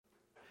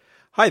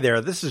Hi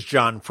there, this is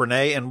John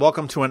Frenay, and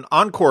welcome to an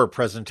Encore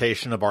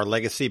presentation of our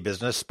Legacy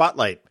Business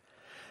Spotlight.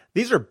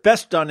 These are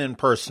best done in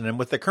person, and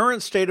with the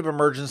current state of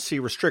emergency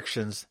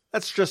restrictions,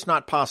 that's just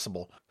not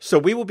possible. So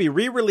we will be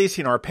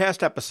re-releasing our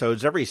past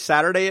episodes every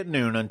Saturday at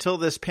noon until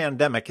this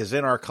pandemic is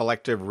in our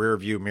collective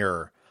rearview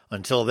mirror.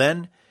 Until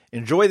then,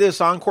 enjoy this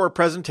Encore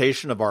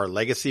presentation of our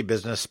Legacy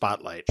Business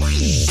Spotlight.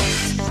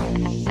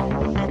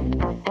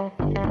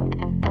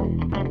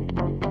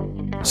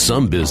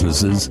 Some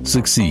businesses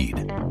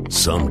succeed.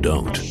 Some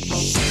don't.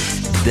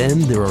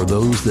 Then there are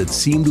those that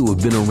seem to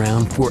have been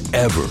around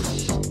forever.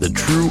 The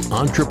true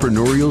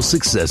entrepreneurial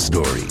success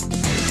story.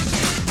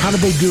 How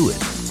did they do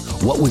it?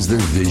 What was their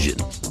vision?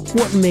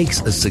 What makes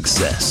a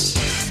success?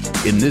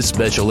 In this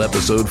special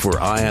episode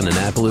for Ion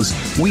Annapolis,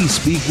 we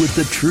speak with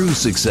the true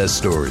success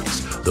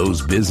stories.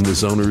 Those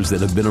business owners that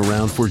have been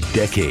around for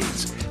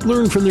decades.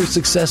 Learn from their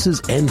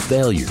successes and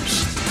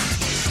failures.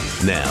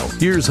 Now,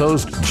 here's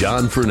host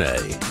John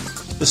Frenay.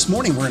 This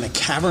morning we're in a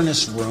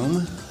cavernous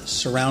room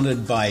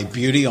surrounded by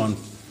beauty on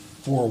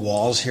four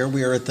walls. Here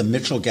we are at the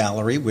Mitchell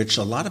Gallery, which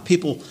a lot of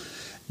people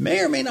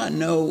may or may not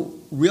know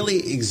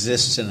really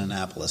exists in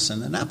Annapolis.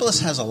 And Annapolis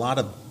has a lot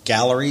of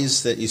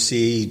galleries that you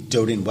see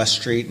dotting West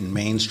Street and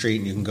Main Street,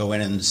 and you can go in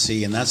and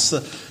see, and that's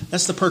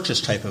the Purchase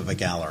type of a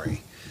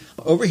gallery.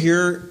 Over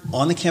here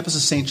on the campus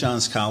of St.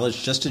 John's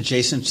College, just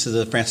adjacent to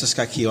the Francis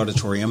Scott Key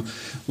Auditorium,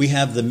 we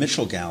have the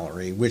Mitchell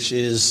Gallery, which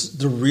is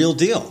the real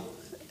deal.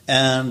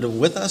 And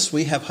with us,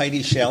 we have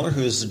Heidi Shaler,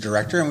 who is the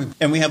director,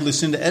 and we have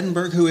Lucinda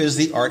Edinburgh, who is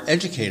the art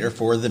educator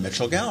for the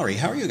Mitchell Gallery.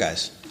 How are you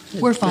guys?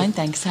 We're fine,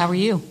 thanks. How are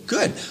you?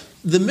 Good.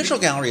 The Mitchell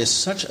Gallery is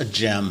such a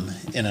gem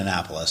in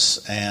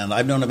Annapolis, and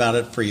I've known about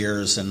it for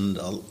years, and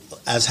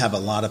as have a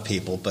lot of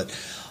people, but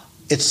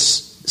it's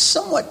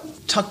somewhat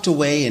tucked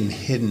away and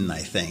hidden, I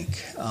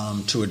think,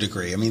 to a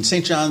degree. I mean,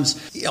 St. John's,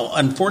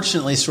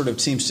 unfortunately, sort of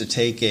seems to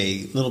take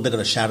a little bit of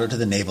a shadow to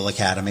the Naval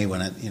Academy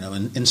when it,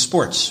 in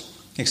sports,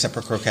 except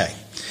for croquet.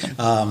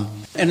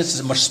 And it's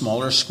a much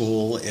smaller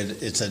school.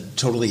 It's a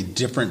totally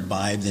different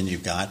vibe than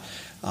you've got.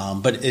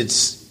 But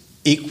it's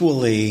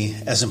equally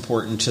as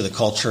important to the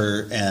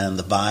culture and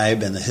the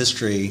vibe and the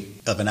history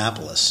of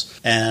Annapolis.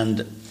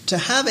 And to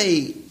have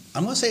I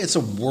want to say it's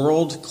a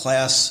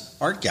world-class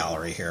art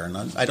gallery here. And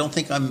I don't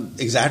think I'm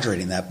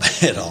exaggerating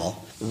that at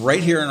all.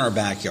 Right here in our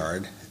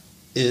backyard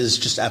is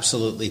just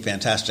absolutely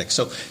fantastic.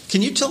 So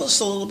can you tell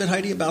us a little bit,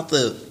 Heidi, about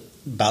the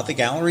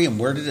gallery and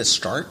where did it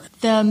start?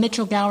 The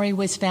Mitchell Gallery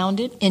was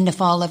founded in the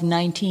fall of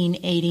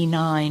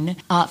 1989.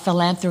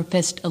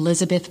 Philanthropist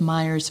Elizabeth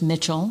Myers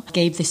Mitchell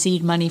gave the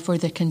seed money for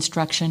the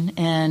construction,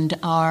 and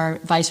our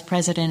vice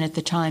president at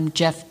the time,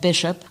 Jeff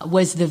Bishop,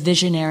 was the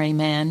visionary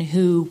man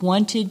who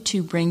wanted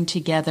to bring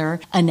together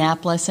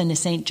Annapolis and the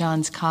St.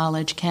 John's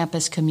College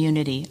campus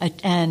community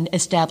and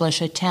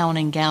establish a town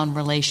and gown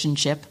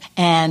relationship,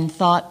 and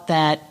thought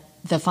that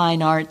the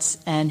fine arts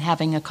and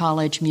having a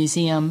college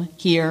museum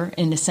here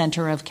in the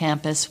center of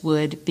campus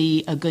would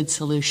be a good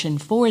solution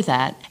for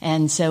that.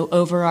 And so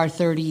over our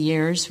 30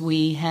 years,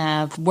 we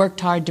have worked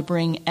hard to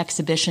bring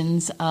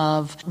exhibitions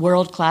of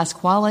world-class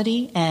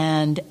quality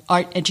and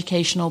art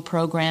educational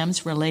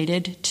programs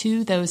related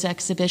to those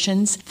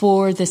exhibitions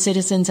for the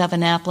citizens of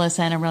Annapolis,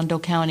 Anne Arundel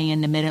County,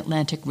 and the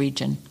Mid-Atlantic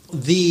region.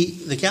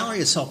 The gallery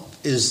itself,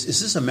 is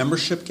this a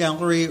membership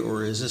gallery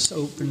or is this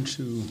open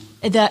to?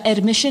 The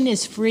admission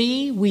is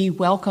free. We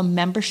welcome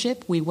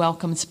membership, we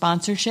welcome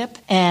sponsorship,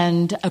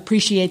 and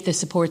appreciate the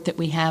support that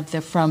we have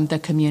from the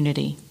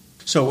community.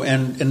 So,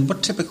 and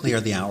what typically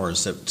are the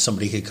hours that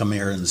somebody could come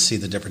here and see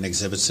the different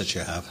exhibits that you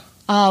have?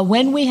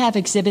 When we have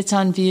exhibits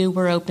on view,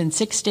 we're open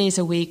 6 days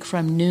a week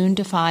from noon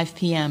to 5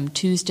 p.m.,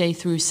 Tuesday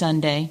through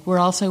Sunday. We're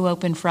also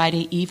open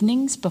Friday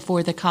evenings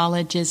before the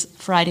college's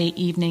Friday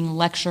evening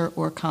lecture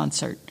or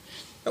concert.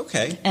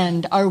 Okay.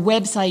 And our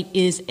website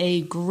is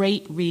a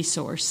great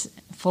resource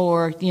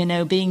for,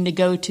 being the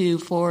go-to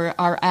for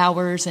our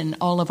hours and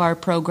all of our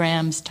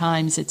programs,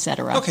 times,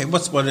 etc. Okay,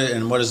 what is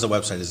the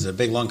website? Is it a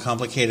big, long,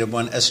 complicated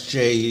one?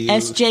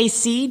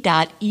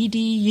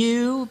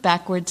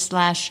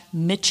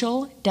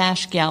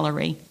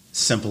 sjc.edu/Mitchell-gallery.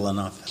 Simple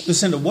enough.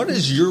 Lucinda, what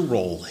is your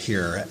role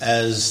here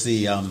as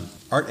the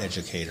art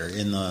educator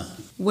in the...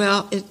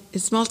 Well,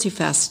 it's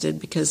multifaceted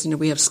because,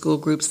 we have school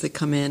groups that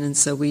come in, and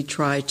so we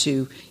try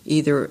to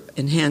either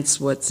enhance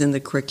what's in the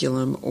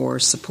curriculum or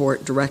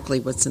support directly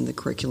what's in the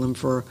curriculum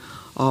for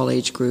all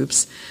age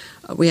groups.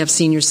 We have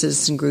senior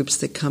citizen groups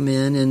that come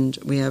in, and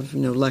we have,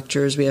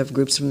 lectures. We have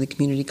groups from the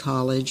community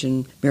college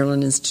and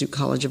Maryland Institute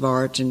College of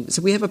Art, and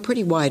so we have a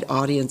pretty wide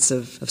audience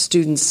of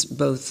students,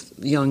 both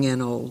young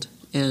and old.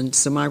 And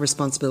so my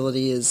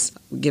responsibility is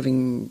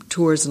giving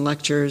tours and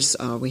lectures.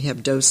 We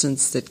have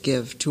docents that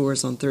give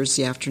tours on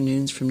Thursday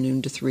afternoons from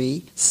noon to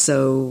 3.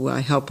 So I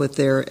help with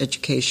their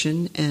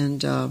education, and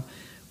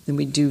then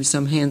we do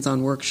some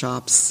hands-on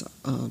workshops,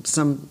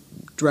 some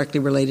directly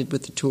related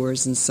with the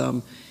tours and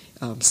some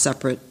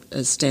separate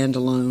as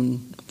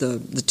standalone.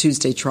 The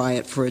Tuesday Try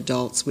It for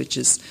Adults, which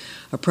is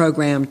a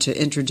program to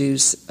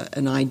introduce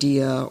an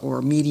idea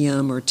or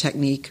medium or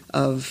technique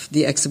of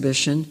the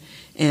exhibition.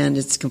 and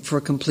it's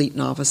for complete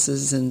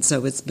novices, and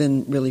so it's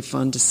been really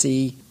fun to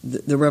see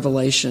the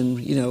revelation,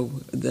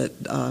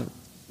 that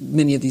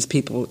many of these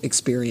people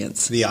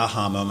experience. The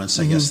aha moments,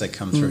 I guess, that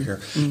come through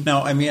here.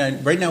 Now,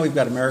 right now we've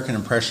got American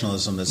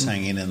Impressionism that's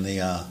hanging in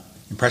the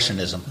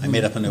Impressionism. I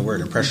made up a new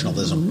word,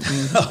 Impressionism.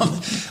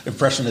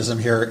 Impressionism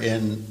here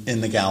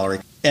in the gallery.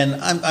 And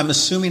I'm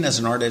assuming as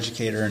an art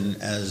educator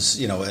and as,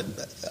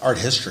 art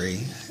history,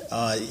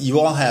 you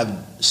all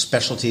have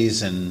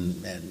specialties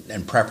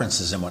and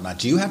preferences and whatnot.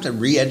 Do you have to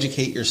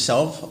re-educate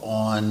yourself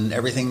on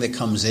everything that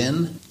comes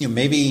in?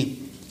 Maybe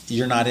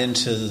you're not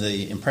into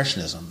the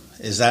Impressionism.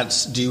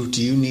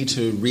 Do you need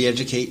to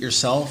re-educate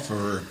yourself,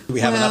 or do we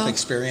have enough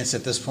experience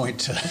at this point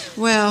to...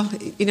 Well,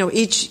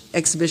 each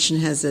exhibition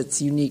has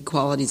its unique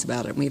qualities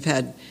about it. We've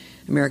had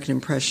American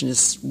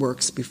Impressionist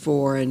works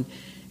before, and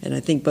I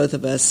think both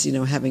of us,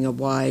 having a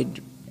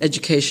wide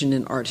education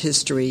in art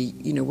history,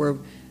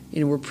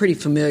 we're pretty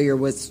familiar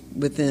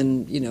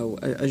within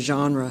a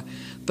genre.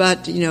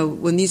 But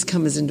when these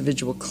come as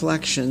individual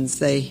collections,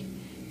 they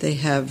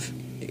have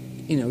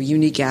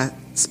unique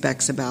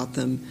aspects about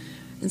them,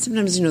 and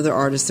sometimes they're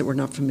artists that we're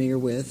not familiar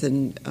with,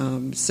 and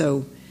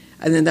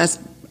then that's,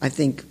 I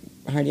think,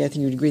 Heidi, I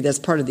think you'd agree, that's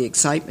part of the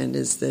excitement,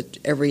 is that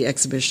every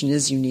exhibition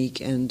is unique,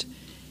 and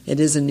it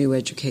is a new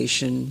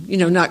education,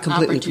 not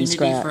completely from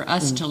scratch. Opportunity for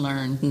us to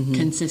learn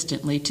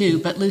consistently, too.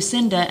 But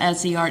Lucinda,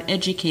 as the art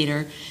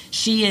educator,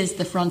 she is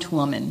the front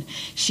woman.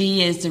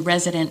 She is the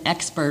resident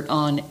expert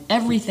on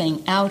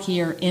everything out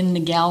here in the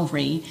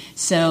gallery.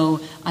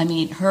 So,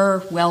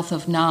 her wealth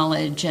of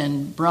knowledge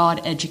and broad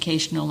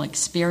educational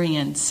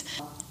experience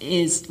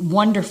is a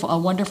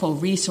wonderful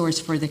resource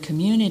for the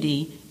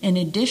community. In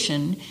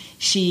addition,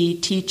 she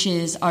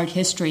teaches art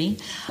history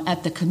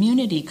at the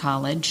community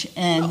college,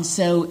 and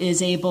so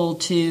is able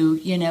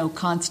to,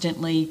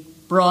 constantly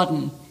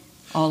broaden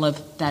all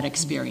of that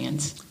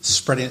experience.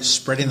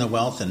 Spreading the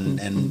wealth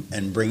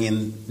and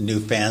bringing new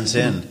fans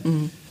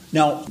in.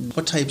 Now,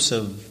 what types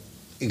of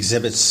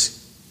exhibits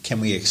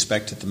can we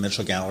expect at the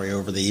Mitchell Gallery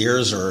over the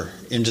years or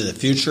into the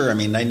future?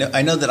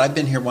 I know that I've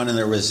been here one, and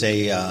there was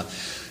a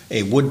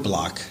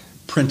woodblock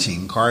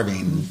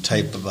carving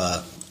type of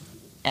a...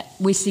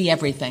 We see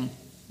everything,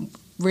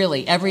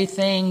 really.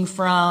 Everything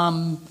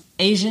from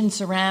Asian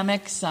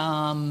ceramics,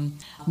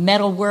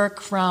 metalwork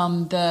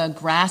from the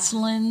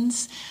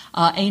grasslands,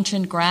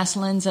 ancient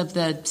grasslands of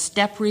the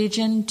steppe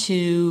region,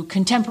 to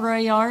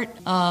contemporary art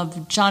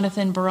of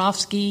Jonathan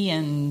Borofsky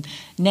and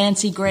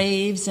Nancy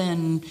Graves,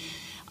 and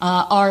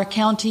our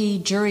county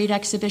juried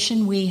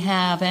exhibition. We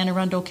have Anne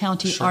Arundel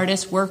County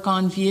artists work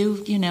on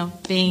view,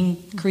 being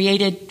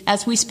created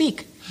as we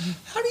speak.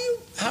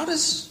 How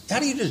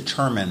do you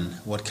determine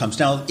what comes?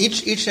 Now,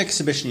 each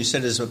exhibition you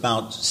said is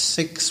about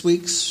 6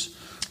 weeks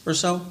or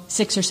so?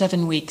 6 or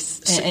 7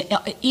 weeks.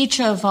 Each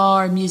of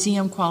our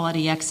museum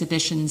quality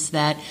exhibitions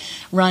that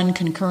run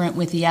concurrent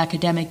with the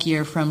academic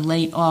year from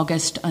late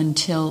August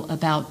until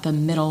about the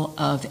middle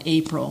of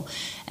April.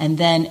 And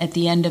then at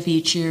the end of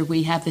each year,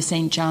 we have the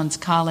St. John's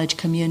College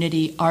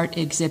Community Art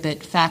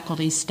Exhibit,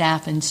 faculty,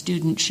 staff, and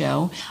student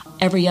show.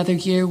 Every other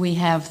year, we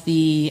have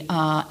the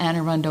Anne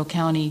Arundel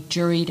County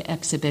Juried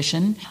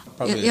Exhibition.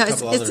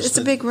 It's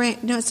a big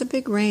range. No, it's a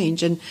big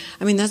range, and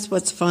that's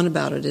what's fun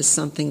about it, is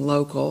something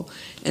local.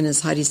 And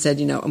as Heidi said,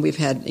 and we've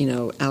had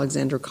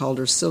Alexander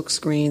Calder silk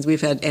screens, we've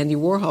had Andy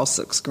Warhol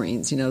silk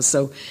screens,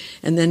 so,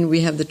 and then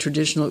we have the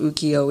traditional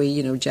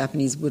ukiyo-e,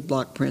 Japanese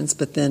woodblock prints.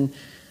 But then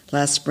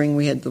last spring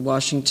we had the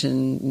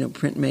Washington,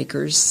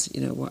 printmakers,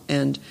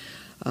 and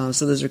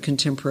so those are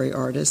contemporary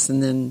artists.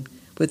 And then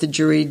with the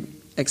juried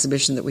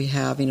exhibition that we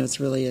have, it's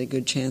really a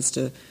good chance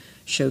to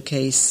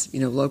showcase,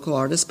 local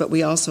artists. But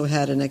we also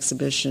had an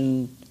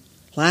exhibition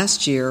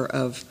last year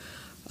of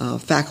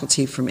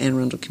faculty from Anne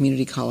Arundel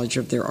Community College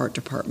of their art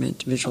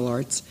department, visual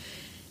arts.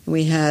 And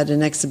we had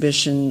an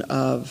exhibition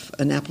of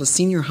Annapolis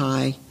Senior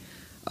High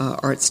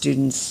art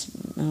students,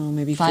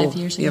 maybe 5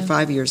 years ago. Yeah,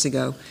 5 years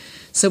ago.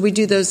 So we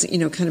do those,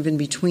 kind of in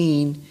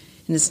between.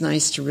 And it's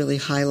nice to really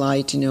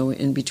highlight,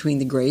 in between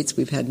the greats.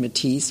 We've had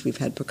Matisse, we've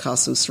had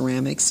Picasso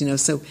ceramics,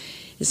 so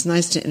it's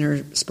nice to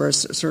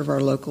intersperse sort of our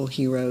local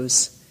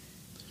heroes,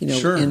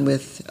 in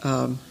with.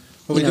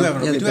 We do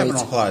have an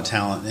awful lot of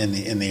talent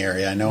in the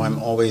area. I know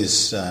I'm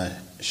always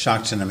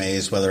shocked and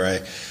amazed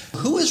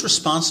who is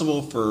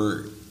responsible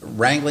for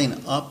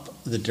wrangling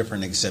up the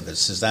different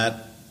exhibits. Is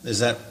that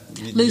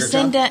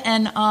Lucinda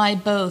and I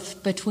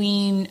both,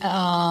 between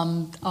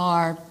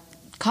our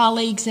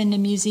colleagues in the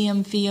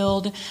museum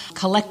field,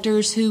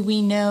 collectors who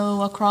we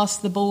know across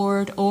the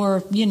board,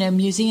 or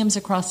museums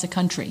across the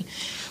country.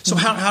 So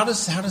how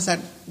does that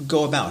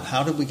go about?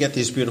 How did we get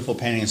these beautiful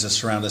paintings that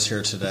surround us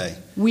here today?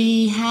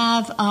 We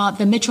have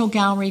the Mitchell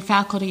Gallery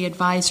Faculty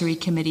Advisory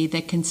Committee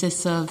that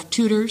consists of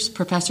tutors,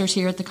 professors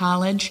here at the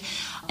college,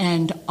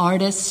 and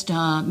artists,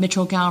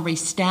 Mitchell Gallery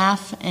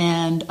staff,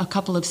 and a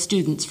couple of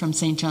students from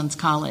St. John's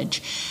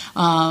College.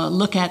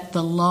 Look at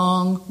the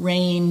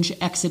long-range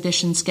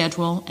exhibition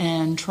schedule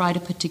and try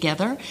to put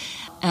together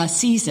a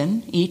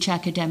season each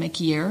academic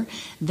year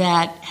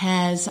that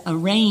has a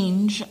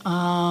range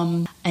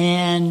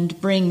and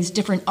brings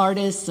different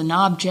artists and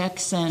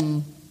objects.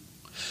 And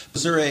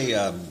is there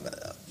a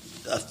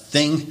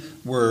thing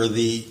where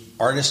the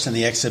artists and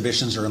the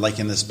exhibitions are like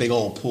in this big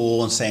old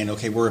pool and saying,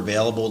 okay, we're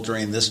available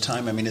during this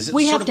time? I mean, is it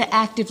we have to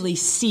actively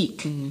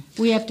seek.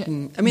 Mm-hmm. We have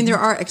to. I mean, there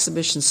are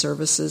exhibition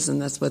services,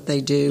 and that's what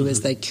they do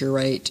is they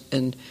curate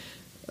and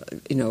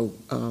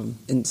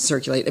and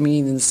circulate. I mean,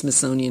 even the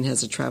Smithsonian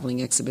has a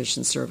traveling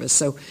exhibition service.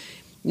 So,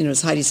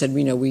 as Heidi said,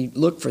 we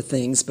look for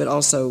things, but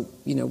also,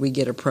 we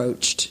get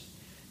approached,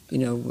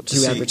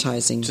 through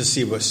advertising to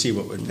see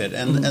what would fit,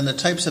 and the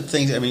types of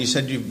things. I mean, you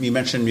said you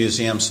mentioned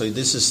museums, so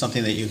this is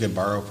something that you could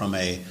borrow from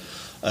a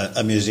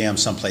museum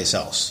someplace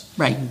else,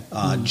 right?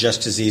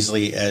 Just as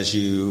easily as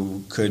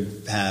you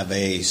could have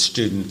a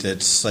student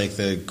that's like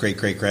the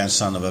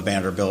great-great-grandson of a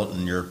Vanderbilt,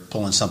 and you're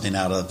pulling something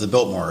out of the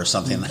Biltmore or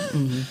something,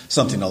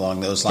 something along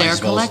those lines.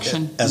 Their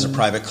collection. As a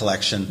private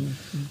collection,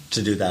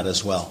 to do that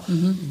as well.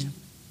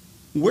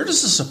 Where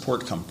does the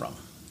support come from?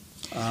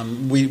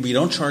 We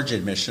don't charge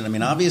admission. I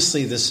mean,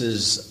 obviously, this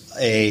is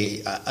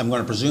I'm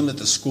going to presume that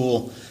the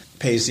school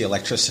pays the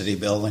electricity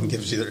bill and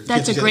gives you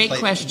That's a great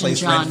question,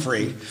 John.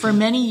 Rent-free. For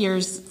many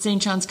years, St.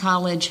 John's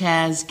College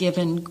has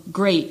given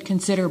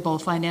considerable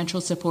financial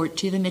support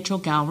to the Mitchell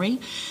Gallery.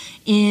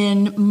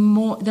 In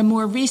the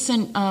more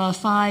recent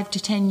 5 to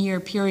 10 year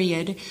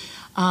period,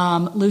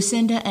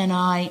 Lucinda and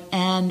I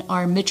and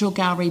our Mitchell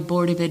Gallery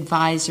Board of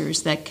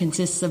Advisors, that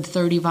consists of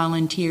 30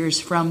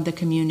 volunteers from the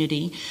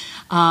community,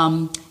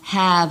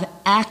 have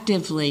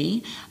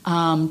actively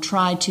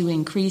tried to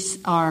increase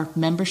our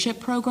membership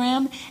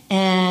program,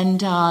 and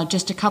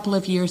just a couple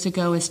of years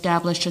ago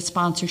established a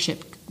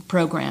sponsorship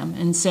program.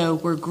 And so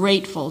we're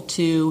grateful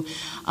to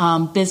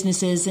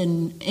businesses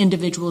and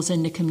individuals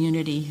in the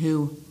community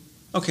who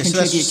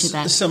contribute to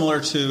that.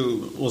 Similar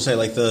to, we'll say,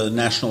 like the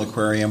National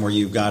Aquarium, where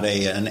you've got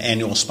an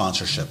annual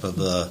sponsorship of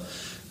the,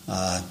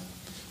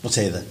 we'll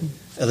say, the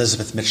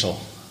Elizabeth Mitchell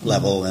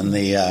level and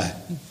the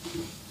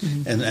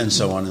and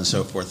so on and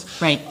so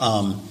forth. Right.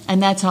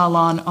 And that's all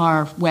on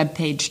our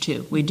webpage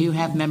too. We do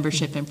have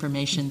membership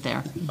information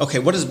there. Okay.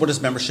 What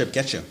does membership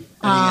get you?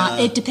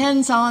 It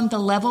depends on the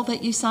level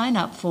that you sign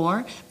up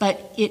for,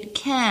 but it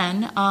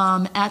can,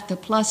 at the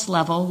plus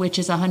level, which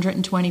is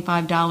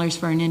 $125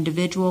 for an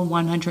individual,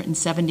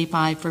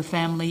 $175 for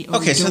family or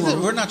okay, dual. So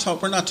we're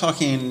not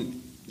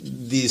talking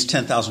these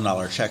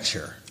 $10,000 checks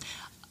here.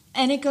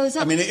 And it goes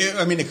up. I mean,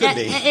 it could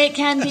be. It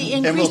can be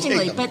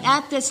increasingly, we'll but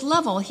at this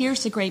level,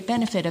 here's the great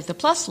benefit of the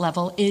plus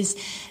level: is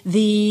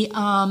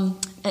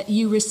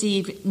you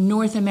receive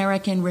North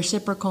American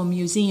Reciprocal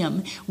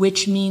Museum,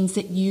 which means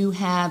that you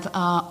have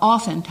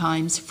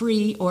oftentimes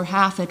free or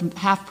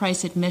half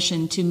price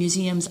admission to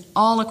museums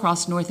all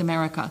across North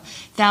America.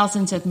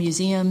 Thousands of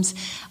museums,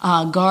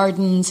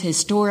 gardens,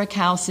 historic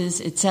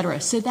houses, etc.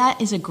 So that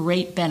is a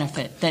great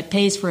benefit that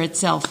pays for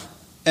itself.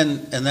 And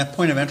that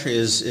point of entry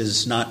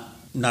is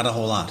not a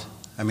whole lot.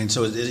 I mean,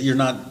 so you're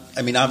not.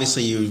 I mean,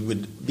 obviously, you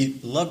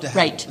would love to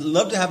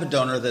have a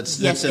donor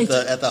that's at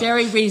the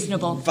very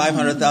reasonable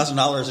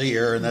 $500,000 a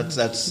year, and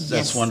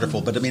that's wonderful.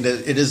 But I mean,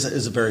 it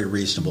is a very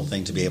reasonable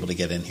thing to be able to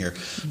get in here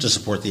to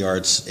support the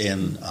arts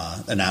in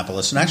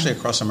Annapolis and actually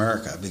across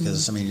America,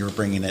 because I mean, you're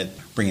bringing it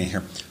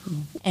here.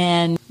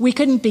 And we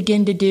couldn't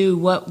begin to do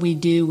what we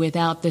do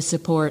without the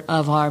support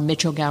of our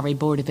Mitchell Gallery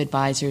Board of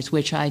Advisors,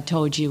 which I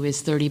told you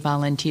is 30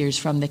 volunteers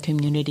from the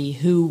community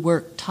who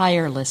work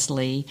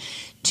tirelessly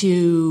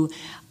to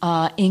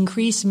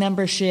increase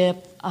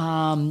membership,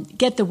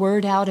 get the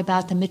word out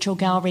about the Mitchell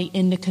Gallery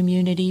in the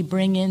community,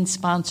 bring in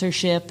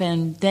sponsorship,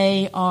 and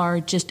they are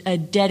just a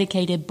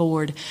dedicated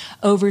board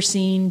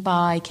overseen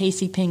by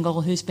Casey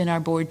Pingle, who's been our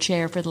board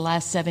chair for the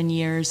last 7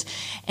 years,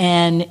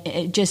 and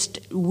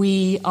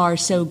we are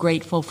so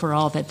grateful for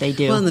all that they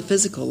do. Well, and the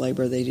physical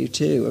labor they do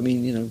too. I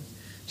mean,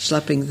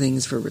 schlepping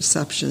things for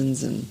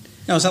receptions and.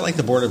 Now, is that like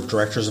the board of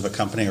directors of a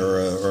company or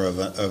of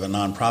a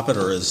nonprofit,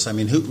 or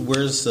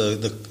where's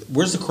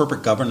the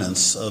corporate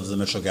governance of the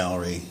Mitchell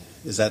Gallery?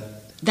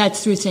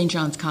 That's through St.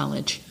 John's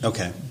College.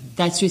 Okay.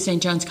 That's through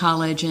St. John's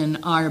College, and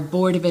our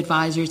board of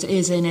advisors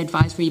is an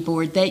advisory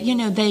board that,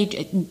 they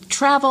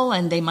travel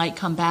and they might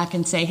come back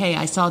and say, hey,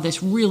 I saw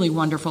this really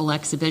wonderful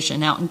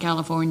exhibition out in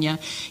California.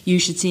 You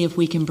should see if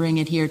we can bring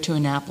it here to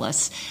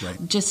Annapolis. Right.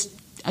 Just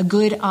a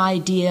good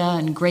idea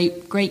and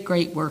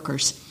great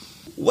workers.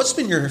 What's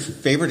been your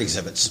favorite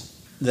exhibits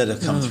that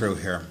have come through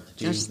here?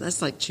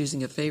 That's like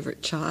choosing a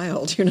favorite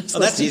child. You're not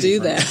supposed to do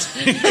that.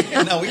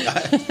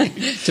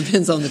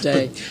 Depends on the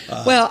day.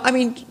 Well, I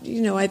mean,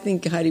 I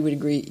think Heidi would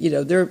agree.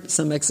 There are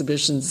some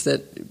exhibitions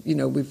that,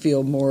 we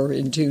feel more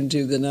in tune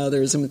to than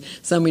others. And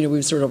some,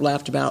 we've sort of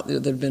laughed about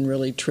that have been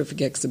really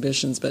terrific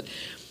exhibitions. But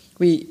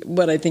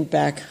what I think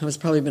back, it was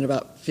probably been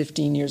about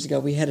 15 years ago,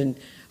 we had it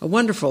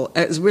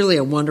was really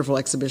a wonderful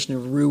exhibition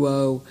of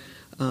Rouault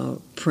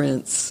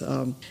prints,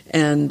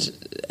 and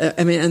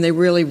they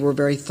really were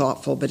very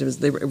thoughtful. But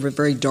they were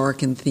very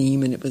dark in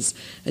theme, and it was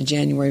a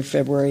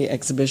January-February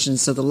exhibition,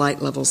 so the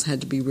light levels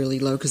had to be really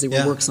low because they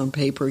were works on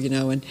paper,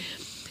 and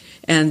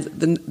And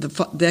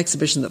the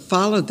exhibition that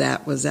followed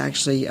that was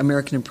actually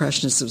American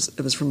Impressionists.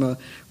 It was from a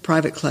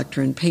private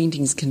collector, and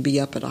paintings can be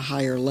up at a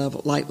higher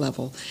level, light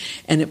level.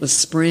 And it was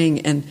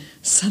spring, and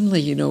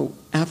suddenly,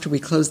 after we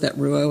closed that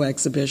Rouault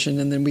exhibition,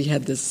 and then we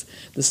had the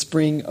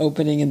spring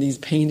opening and these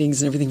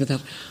paintings and everything, we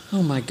thought,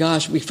 oh my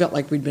gosh, we felt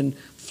like we'd been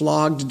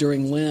flogged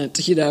during Lent,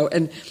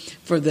 and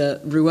for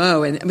the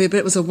Rouault. And but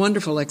it was a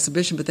wonderful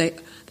exhibition, but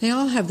they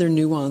all have their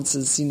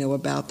nuances,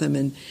 about them.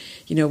 And,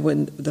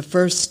 when the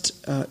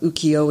first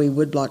ukiyo-e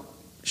woodblock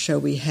show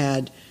we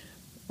had,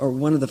 or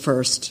one of the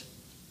first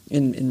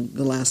in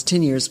the last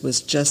 10 years,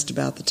 was just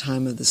about the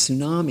time of the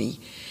tsunami.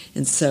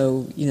 And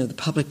so, the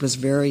public was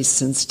very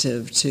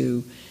sensitive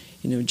to,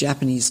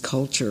 Japanese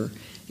culture.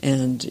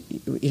 And,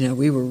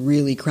 we were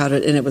really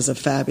crowded, and it was a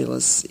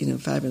fabulous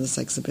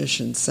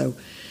exhibition. So,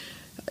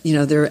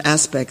 there are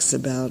aspects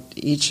about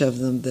each of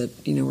them that,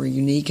 were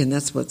unique, and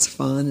that's what's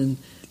fun.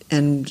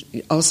 And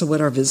also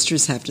what our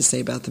visitors have to say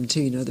about them,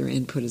 too. Their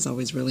input is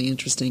always really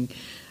interesting.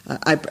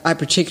 I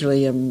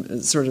particularly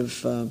am sort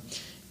of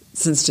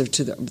sensitive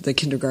to the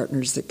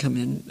kindergartners that come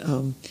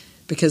in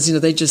because,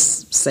 they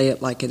just say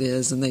it like it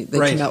is, and they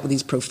right. come out with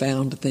these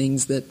profound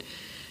things that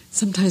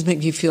sometimes make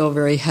me feel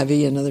very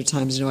heavy, and other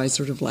times, I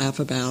sort of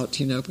laugh about,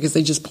 because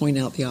they just point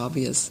out the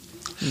obvious.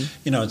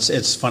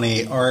 It's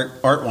funny.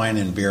 Art, wine,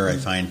 and beer. I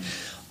find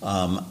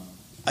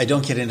I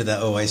don't get into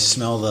that. Oh, I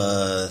smell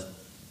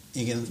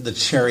the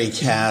cherry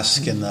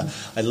cask, and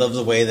I love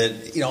the way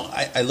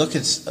that I look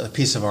at a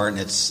piece of art,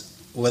 and it's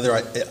whether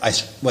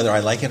I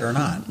like it or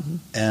not,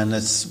 and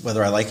it's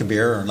whether I like a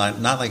beer or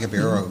not like a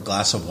beer or a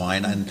glass of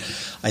wine. And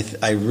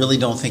I really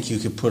don't think you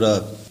could put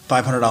a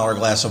 $500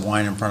 glass of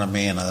wine in front of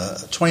me and a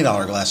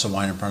 $20 glass of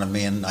wine in front of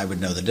me, and I would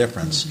know the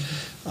difference.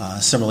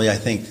 Similarly, I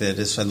think that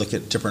as I look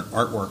at different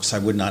artworks, I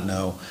would not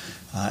know.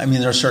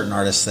 There are certain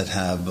artists that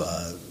have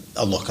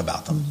a look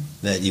about them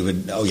that you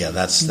would, oh yeah,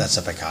 that's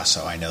a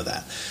Picasso. I know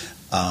that.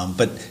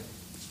 But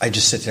I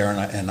just sit there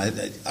and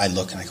I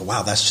look and I go,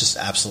 wow, that's just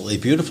absolutely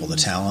beautiful. The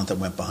talent that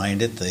went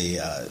behind it,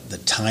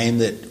 the time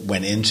that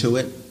went into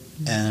it,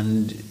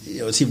 and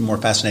it's even more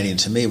fascinating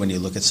to me when you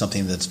look at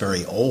something that's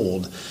very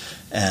old.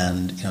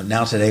 And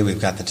now today we've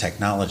got the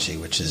technology,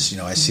 which is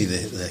I see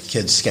the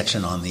kids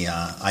sketching on the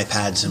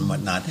iPads and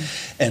whatnot,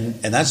 and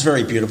that's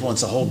very beautiful.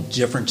 It's a whole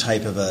different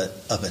type of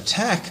a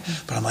tech.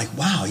 But I'm like,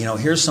 wow,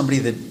 here's somebody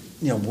that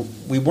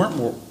we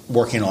weren't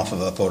working off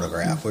of a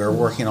photograph. We were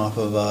working off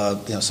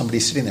of somebody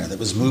sitting there that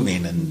was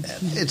moving, and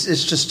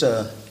it's just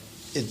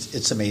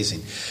it's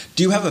amazing.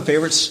 Do you have a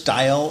favorite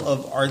style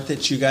of art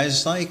that you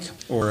guys like,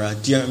 or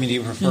do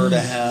you prefer to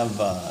have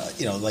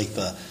like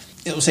the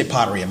let's say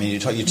pottery? You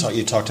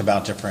talked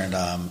about different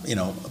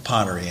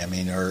pottery.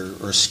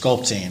 Or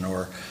sculpting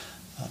or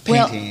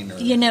painting.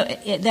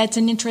 Well, that's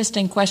an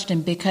interesting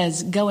question,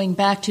 because going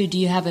back to, do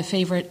you have a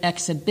favorite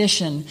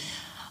exhibition?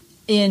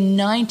 In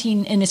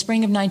the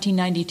spring of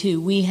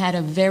 1992, we had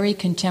a very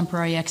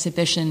contemporary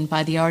exhibition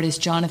by the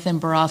artist Jonathan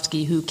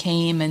Borofsky, who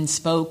came and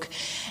spoke,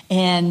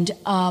 and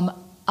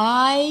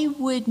I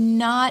would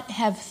not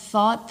have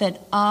thought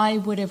that I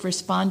would have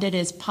responded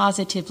as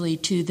positively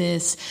to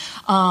this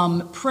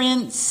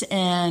prints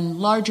and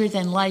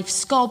larger-than-life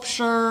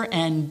sculpture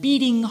and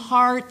beating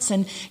hearts.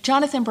 And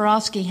Jonathan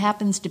Borofsky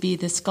happens to be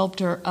the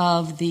sculptor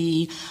of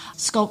the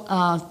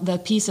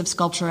piece of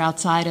sculpture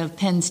outside of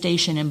Penn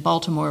Station in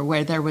Baltimore,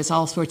 where there was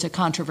all sorts of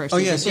controversy. Oh,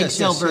 yes, the big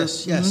silver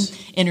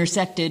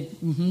intersected.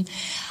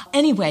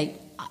 Anyway,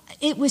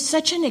 it was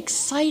such an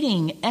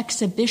exciting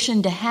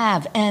exhibition to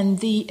have, and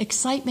the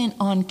excitement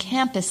on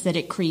campus that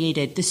it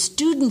created. The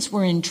students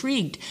were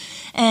intrigued,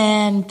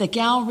 and the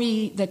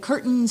gallery, the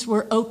curtains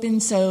were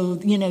open,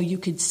 so you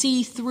could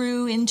see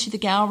through into the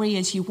gallery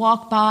as you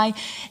walk by.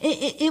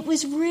 It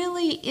was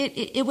really,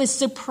 it was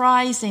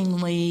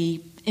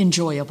surprisingly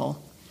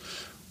enjoyable.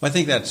 Well, I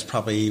think that's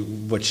probably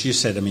what you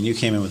said. You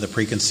came in with a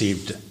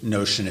preconceived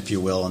notion, if you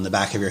will, in the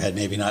back of your head,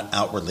 maybe not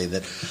outwardly,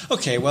 that,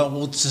 okay, well,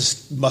 we'll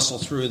just muscle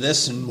through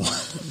this and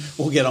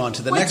we'll get on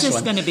to the next one.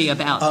 What's this going to be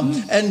about?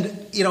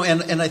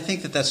 And I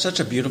think that that's such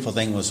a beautiful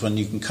thing, was when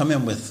you can come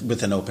in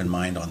with an open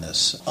mind on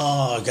this.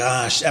 Oh,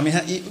 gosh.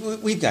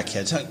 We've got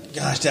kids.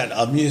 Gosh, Dad,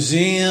 a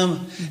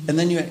museum. And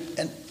then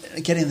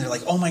getting there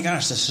like, oh my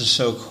gosh, this is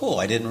so cool.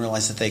 I didn't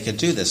realize that they could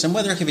do this. And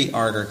whether it could be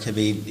art or it could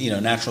be,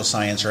 natural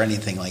science or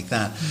anything like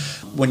that,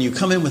 when you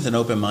come in with an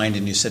open mind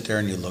and you sit there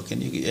and you look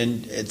and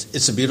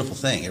it's a beautiful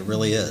thing. It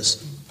really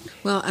is.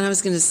 Well, and I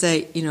was going to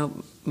say,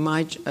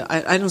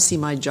 I don't see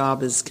my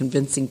job as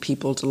convincing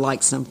people to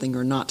like something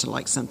or not to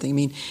like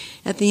something.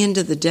 At the end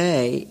of the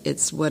day,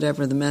 it's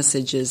whatever the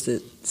message is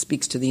that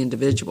speaks to the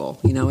individual,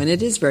 and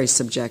it is very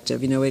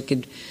subjective. It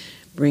could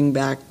bring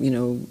back,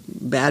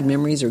 bad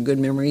memories or good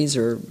memories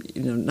or,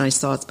 nice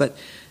thoughts. But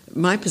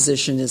my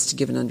position is to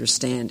give an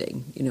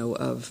understanding,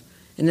 of,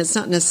 and it's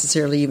not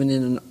necessarily even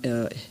in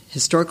a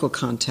historical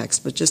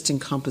context, but just in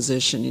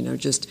composition,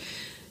 just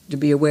to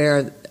be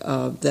aware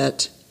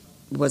that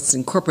what's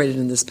incorporated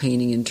in this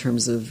painting in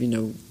terms of,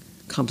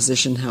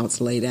 composition, how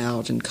it's laid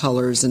out, and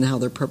colors, and how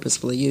they're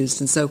purposefully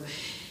used. And so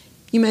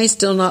You may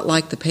still not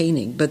like the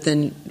painting, but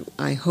then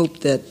I hope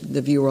that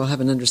the viewer will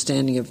have an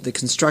understanding of the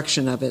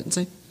construction of it and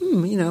say,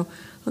 well,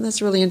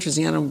 that's really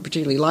interesting. I don't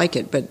particularly like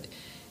it, but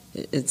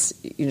it's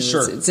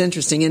Sure. it's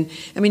interesting. And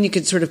I mean, you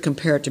could sort of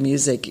compare it to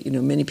music.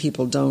 Many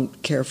people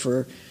don't care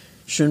for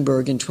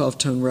Schoenberg in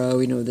 12-tone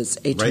row. There's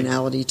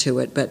atonality to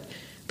it,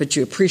 but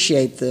you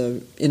appreciate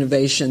the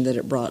innovation that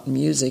it brought in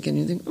music, and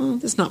you think, oh,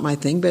 that's not my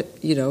thing, but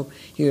you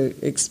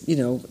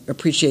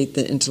appreciate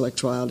the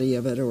intellectuality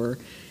of it, or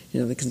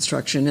the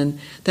construction. And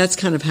that's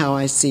kind of how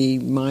I see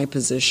my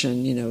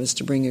position, is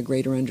to bring a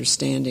greater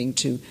understanding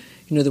to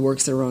the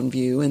works that are on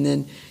view, and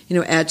then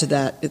add to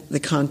that the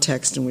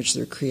context in which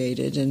they're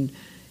created. And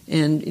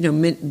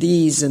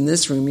these in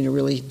this room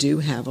really do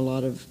have a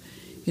lot of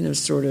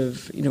sort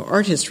of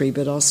art history,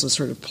 but also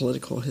sort of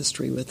political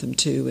history with them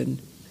too,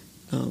 and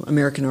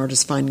American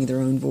artists finding their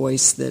own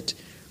voice that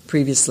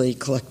previously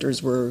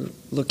collectors were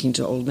looking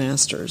to old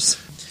masters.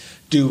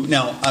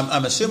 Now,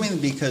 I'm assuming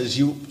because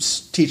you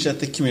teach at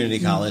the community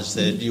college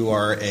that you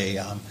are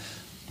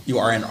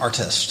an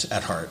artist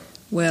at heart.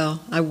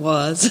 Well, I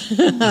was.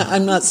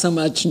 I'm not so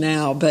much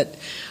now, but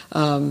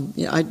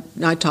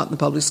I taught in the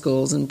public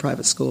schools and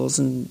private schools,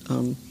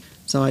 and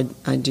so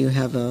I do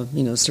have a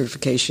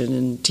certification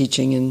in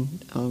teaching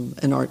and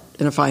an art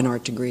and a fine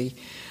art degree.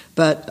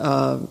 But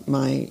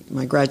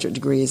my graduate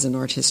degree is in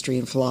art history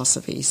and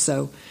philosophy.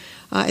 So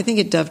I think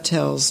it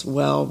dovetails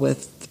well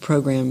with the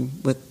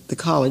program with the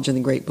college and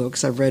the great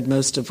books. I've read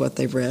most of what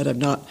they've read. I've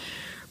not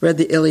read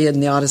the Iliad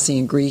and the Odyssey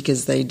in Greek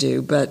as they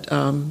do, but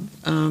I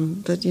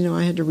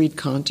had to read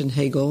Kant and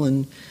Hegel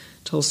and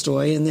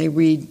Tolstoy, and they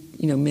read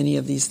many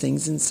of these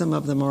things, and some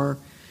of them are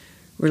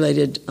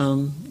related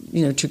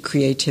to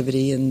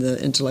creativity and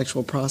the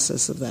intellectual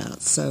process of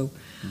that. So,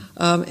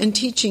 and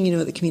teaching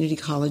at the community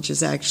college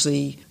is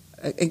actually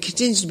it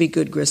continues to be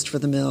good grist for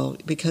the mill,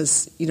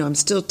 because I'm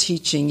still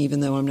teaching, even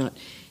though I'm not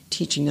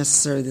teaching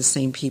necessarily the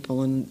same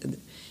people, and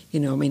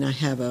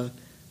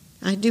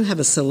I do have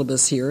a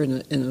syllabus here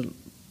in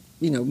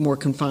a more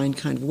confined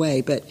kind of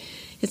way, but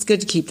it's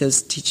good to keep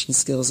those teaching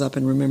skills up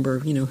and remember,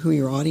 who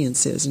your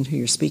audience is and who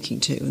you're speaking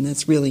to, and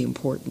that's really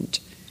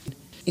important.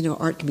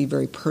 Art can be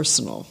very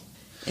personal,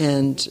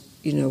 and,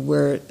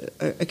 where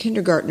a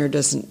kindergartner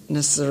doesn't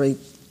necessarily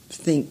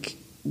think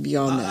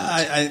beyond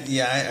that.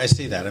 I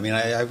see that. I mean,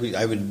 I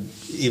would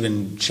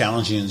even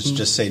challenge you and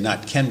just say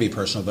not can be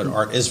personal, but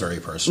art is very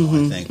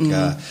personal, I think.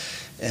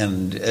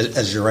 And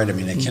as you're right, I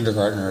mean, a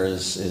kindergartner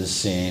is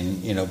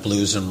seeing,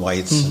 blues and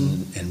whites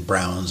and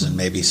browns and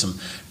maybe some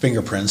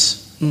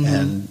fingerprints,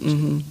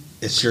 and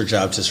it's your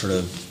job to sort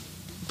of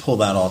pull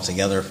that all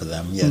together for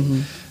them. Yet,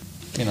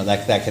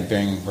 that could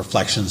bring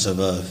reflections of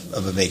a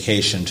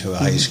vacation to a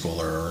high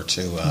schooler, or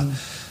to a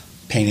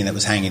painting that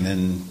was hanging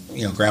in,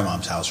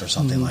 grandmom's house or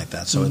something like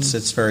that. So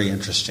it's very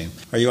interesting.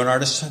 Are you an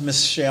artist,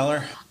 Miss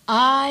Shaler?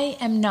 I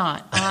am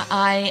not.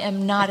 I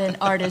am not an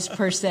artist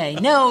per se.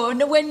 No,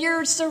 when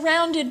you're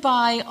surrounded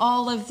by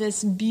all of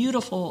this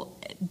beautiful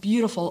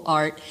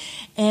art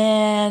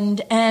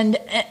and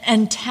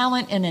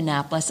talent in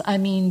Annapolis, I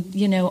mean,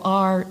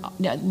 our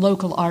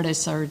local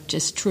artists are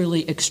just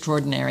truly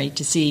extraordinary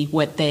to see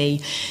what they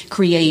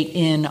create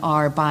in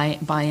our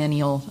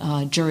biennial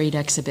juried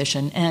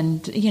exhibition,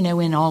 and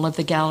in all of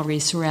the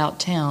galleries throughout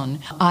town.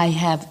 I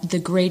have the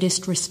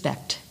greatest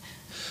respect.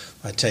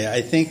 I tell you,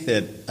 I think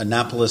that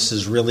Annapolis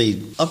is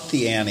really up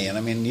the ante. And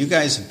I mean, you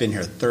guys have been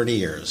here 30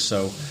 years,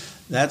 so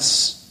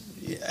that's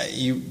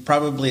you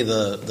probably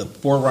the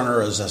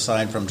forerunner,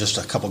 aside from just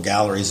a couple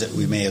galleries that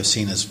we may have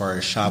seen as far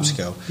as shops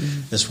go,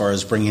 as far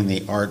as bringing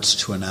the arts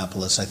to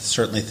Annapolis. I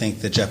certainly think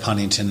that Jeff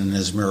Huntington and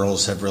his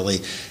murals have really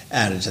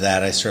added to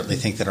that. I certainly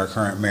think that our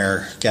current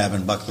mayor,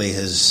 Gavin Buckley,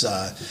 has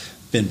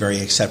been very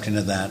accepting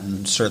of that,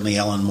 and certainly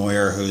Ellen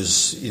Moyer,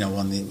 who's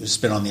who's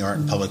been on the Art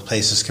and Public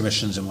Places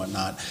commissions and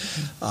whatnot.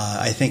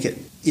 I think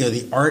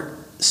the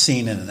art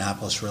scene in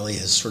Annapolis really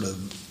has sort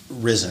of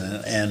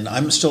risen, and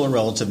I'm still a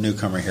relative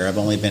newcomer here. I've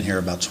only been here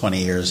about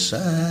 20 years,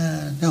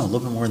 a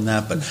little bit more than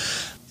that,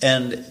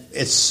 and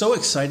it's so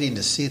exciting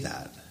to see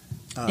that.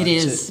 It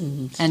is.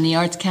 And the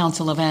Arts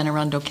Council of Anne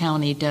Arundel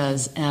County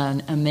does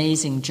an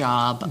amazing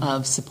job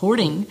of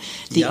supporting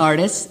the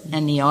artists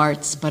and the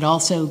arts, but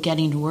also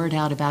getting the word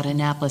out about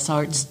Annapolis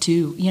arts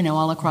to,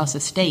 all across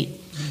the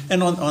state.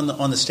 And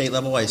on the state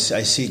level, I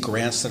see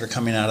grants that are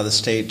coming out of the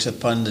state to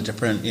fund the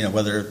different,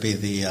 whether it be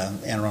the Anne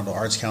Arundel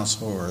Arts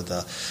Council or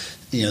the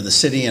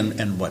city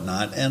and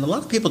whatnot. And a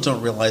lot of people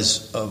don't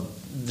realize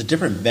the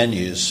different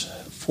venues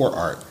for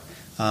art.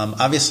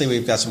 Obviously,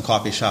 we've got some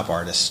coffee shop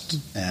artists,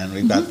 and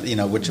we've got,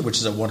 which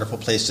is a wonderful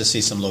place to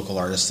see some local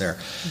artists there.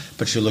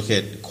 But you look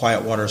at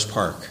Quiet Waters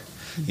Park,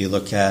 you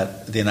look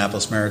at the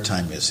Annapolis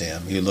Maritime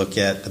Museum, you look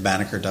at the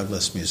Banneker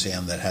Douglas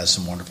Museum that has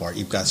some wonderful art.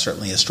 You've got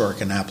certainly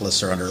Historic Annapolis.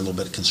 They're under a little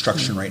bit of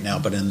construction right now,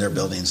 but in their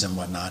buildings and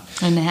whatnot.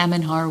 And the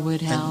Hammond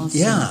Harwood House.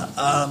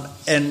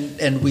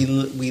 And we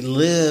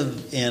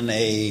live in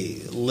a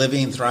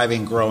living,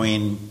 thriving,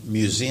 growing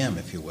museum,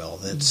 if you will,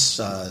 that's...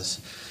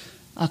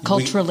 a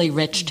culturally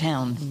rich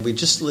town. We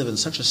just live in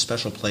such a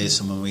special place,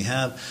 and when we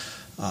have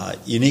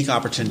unique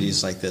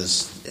opportunities like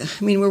this.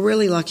 I mean, we're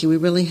really lucky. We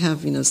really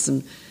have,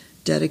 some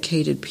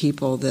dedicated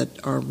people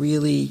that are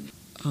really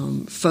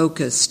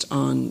focused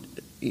on,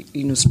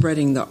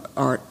 spreading the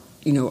art,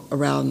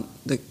 around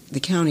the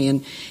county.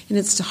 And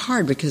it's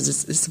hard because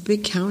it's a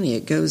big county.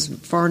 It goes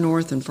far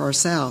north and far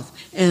south.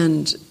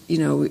 And,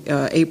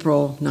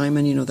 April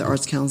Nyman, the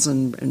Arts Council,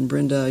 and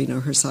Brenda,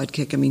 her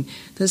sidekick. I mean,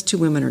 those two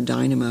women are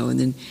dynamo. And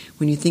then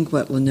when you think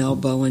what Linnell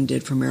Bowen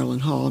did for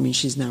Maryland Hall, I mean,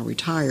 she's now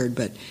retired,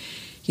 but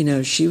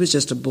she was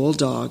just a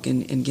bulldog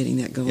in getting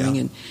that going.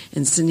 Yeah.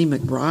 And Cindy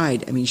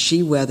McBride, I mean,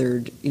 she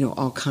weathered,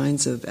 all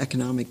kinds of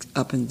economic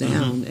up and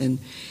down. Mm-hmm.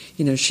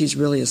 And, she's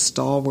really a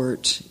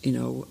stalwart,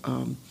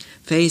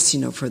 face,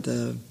 for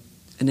the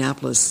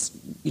Annapolis,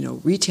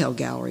 retail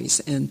galleries.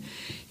 And,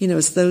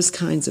 it's those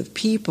kinds of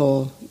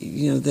people,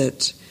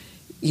 that,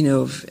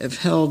 have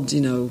held,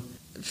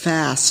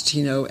 fast,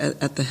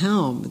 at the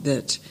helm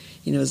that,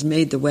 has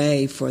made the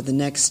way for the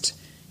next,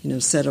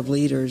 set of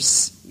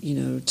leaders,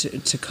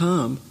 to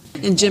come.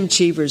 And Jim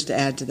Cheevers to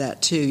add to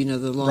that too,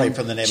 the long right,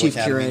 from the Naval chief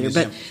Academy curator.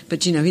 Museum.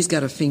 But he's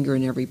got a finger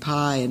in every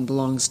pie and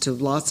belongs to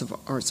lots of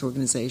arts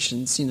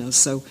organizations,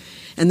 So,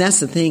 and that's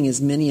the thing is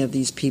many of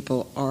these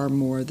people are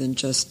more than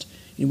just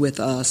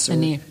with us or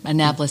the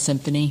Annapolis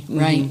Symphony,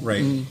 right? Mm-hmm.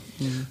 Right.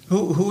 Mm-hmm.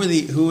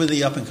 Who are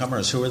the up and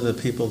comers? Who are the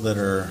people that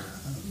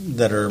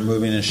are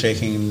moving and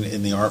shaking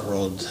in the art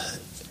world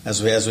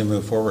as we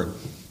move forward?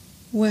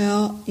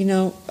 Well,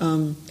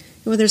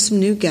 there's some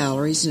new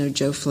galleries.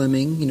 Jo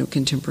Fleming,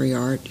 Contemporary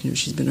Art.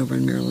 She's been over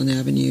on Maryland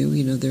Avenue.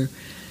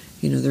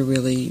 They're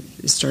really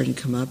starting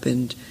to come up,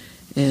 and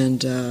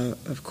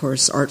of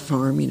course Art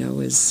Farm.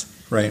 Is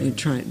right.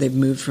 They've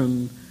moved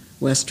from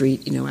West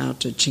Street, out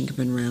to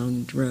Chinquapin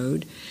Round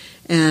Road,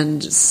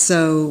 and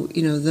so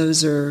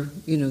those are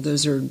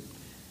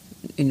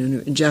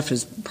Jeff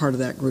is part of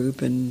that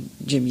group, and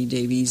Jimmy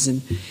Davies,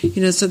 and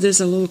so there's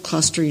a little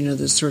cluster,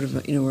 that's sort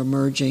of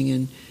emerging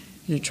and.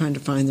 Trying to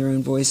find their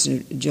own voice.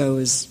 Joe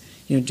is,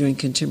 doing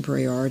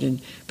contemporary art,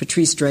 and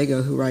Patrice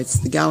Drago, who writes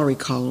the gallery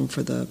column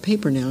for the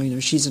paper now,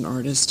 she's an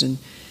artist and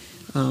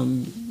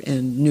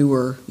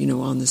newer,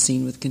 on the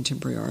scene with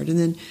contemporary art. And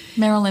then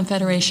Maryland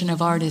Federation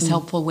of Art is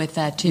helpful with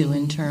that too,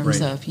 in terms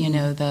right. of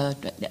the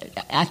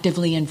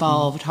actively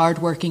involved,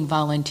 hardworking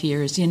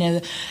volunteers.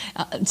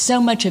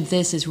 So much of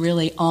this is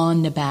really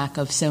on the back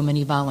of so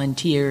many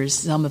volunteers,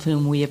 some of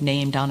whom we have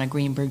named: Donna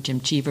Greenberg,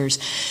 Jim Cheevers,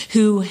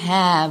 who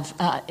have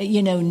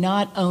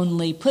not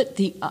only put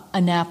the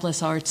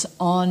Annapolis arts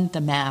on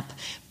the map,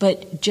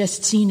 but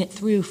just seen it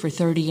through for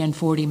 30 and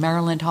 40.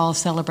 Maryland Hall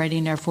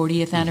celebrating their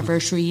 40th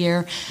anniversary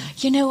year.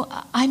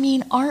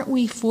 Aren't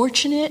we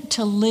fortunate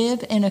to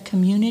live in a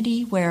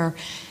community where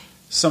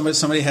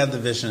somebody had the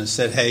vision and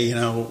said, "Hey,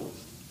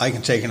 I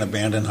can take an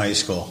abandoned high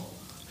school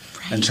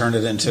right. and turn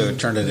it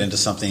into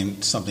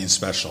something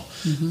special."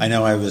 Mm-hmm. I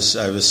know I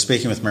was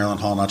speaking with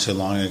Maryland Hall not too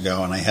long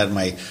ago, and I had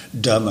my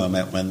duh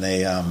moment when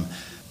they.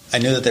 I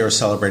knew that they were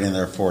celebrating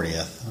their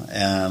 40th,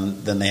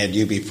 and then they had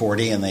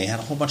UB40, and they had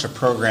a whole bunch of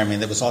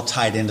programming that was all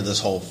tied into this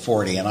whole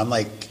 40, and I'm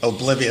like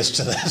oblivious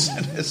to this,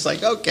 and it's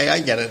like, okay, I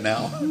get it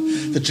now.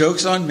 The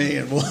joke's on me,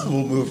 and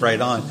we'll move right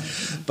on.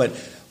 But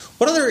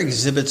what other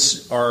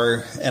exhibits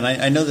are, and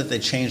I know that they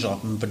change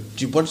often, but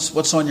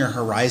what's on your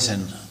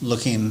horizon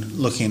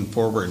looking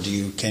forward?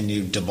 Can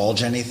you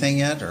divulge anything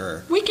yet?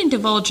 Or we can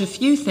divulge a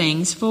few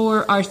things.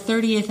 For our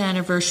 30th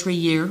anniversary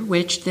year,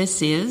 which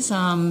this is,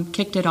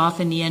 kicked it off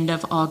in the end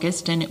of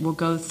August, and it will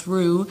go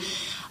through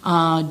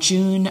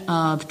June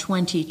of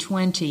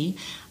 2020.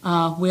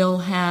 We'll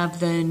have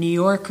the New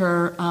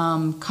Yorker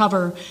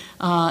cover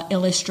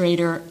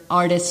illustrator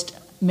artist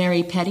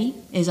Mary Petty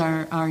is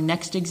our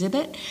next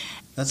exhibit.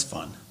 That's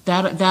fun.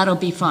 That'll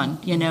be fun.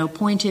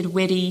 Pointed,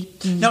 witty.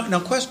 Now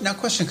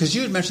question, because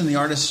you had mentioned the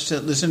artist.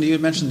 Lucinda, you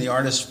had mentioned the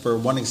artist for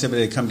one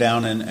exhibit had come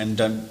down and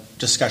done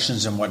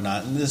discussions and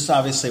whatnot. And this,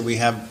 obviously, we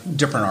have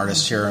different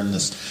artists here in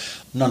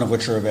this, none of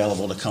which are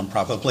available to come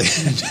probably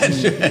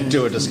and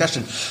do a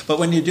discussion. But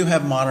when you do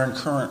have modern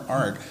current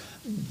art,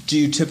 do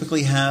you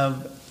typically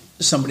have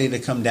somebody to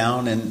come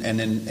down and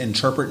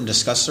interpret and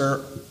discuss their?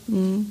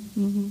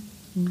 Mm-hmm.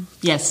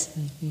 Yes.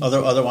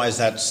 Otherwise,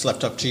 that's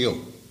left up to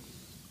you,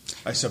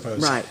 I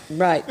suppose.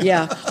 Right,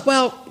 yeah.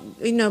 Well,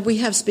 we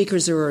have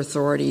speakers who are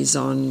authorities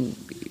on,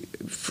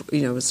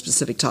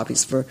 specific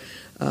topics. For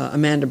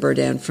Amanda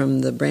Burdan from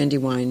the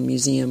Brandywine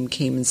Museum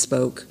came and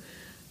spoke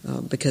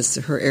because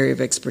her area of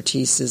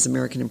expertise is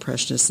American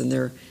Impressionists, and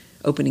they're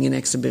opening an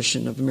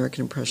exhibition of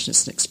American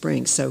Impressionists next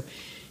spring. So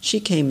she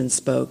came and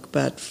spoke.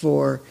 But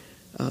for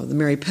the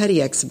Mary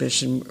Petty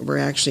exhibition, we're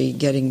actually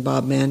getting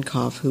Bob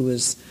Mankoff, who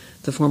was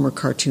the former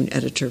cartoon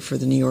editor for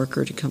The New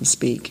Yorker, to come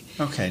speak.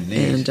 Okay,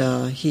 neat.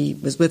 And he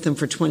was with them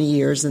for 20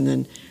 years and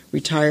then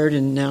retired,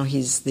 and now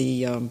he's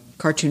the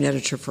cartoon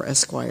editor for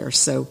Esquire.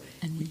 So,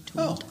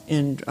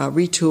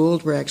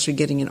 retooled. We're actually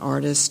getting an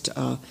artist.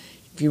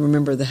 If you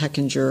remember the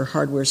Hechinger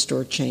hardware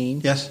store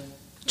chain. Yes.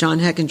 John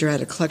Hechinger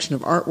had a collection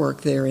of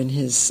artwork there in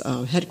his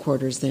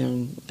headquarters there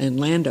in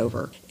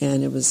Landover,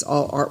 and it was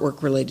all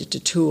artwork related to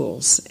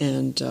tools.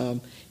 And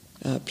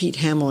Pete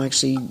Hamill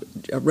actually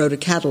wrote a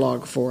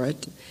catalog for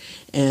it,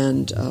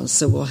 and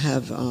so we'll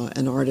have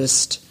an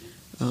artist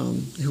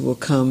who will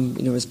come,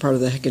 as part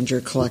of the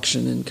Hechinger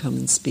collection and come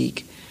and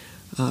speak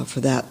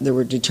for that. They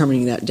were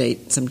determining that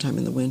date sometime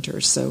in the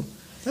winter. So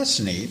that's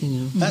neat.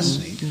 That's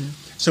neat. Yeah.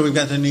 So we've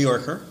got the New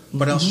Yorker.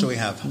 What else do we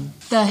have?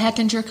 The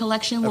Hechinger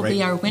collection will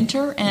be our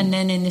winter, and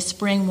then in the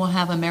spring we'll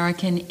have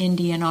American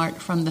Indian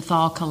art from the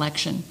Thal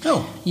collection.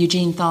 Oh.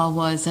 Eugene Thal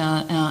was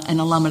an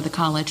alum of the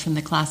college from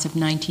the class of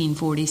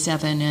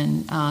 1947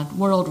 and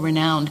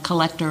world-renowned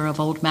collector of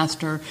Old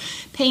Master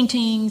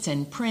paintings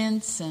and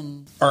prints.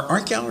 And Are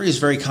art galleries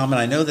very common?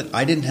 I know that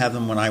I didn't have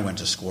them when I went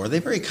to school. Are they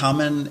very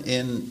common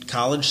in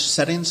college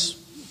settings?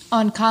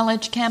 On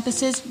college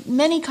campuses,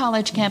 many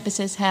college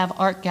campuses have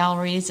art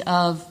galleries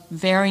of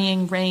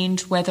varying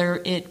range,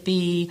 whether it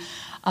be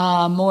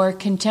more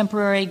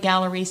contemporary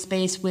gallery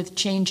space with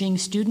changing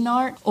student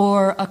art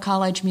or a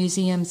college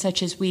museum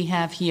such as we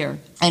have here,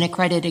 an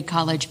accredited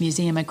college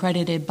museum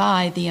accredited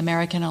by the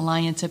American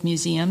Alliance of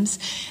Museums,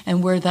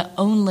 and we're the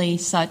only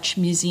such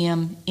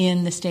museum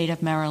in the state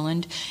of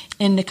Maryland,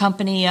 in the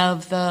company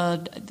of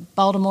the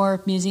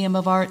Baltimore Museum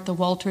of Art, the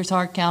Walters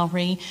Art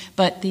Gallery,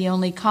 but the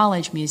only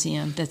college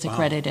museum that's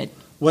accredited.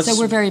 So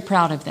we're very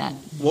proud of that.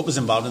 What was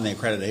involved in the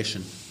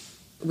accreditation?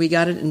 We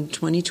got it in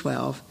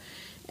 2012.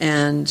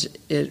 And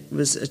it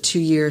was a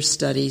 2-year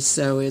study,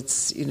 so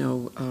it's,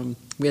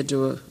 we had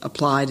to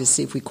apply to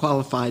see if we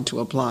qualified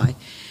to apply.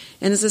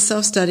 And it's a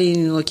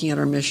self-study, looking at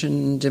our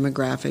mission,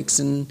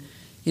 demographics, and,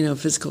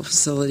 physical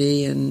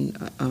facility and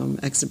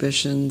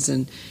exhibitions.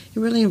 And it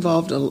really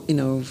involved,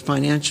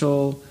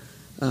 financial,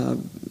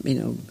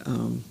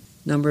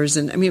 numbers.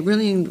 And,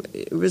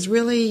 it was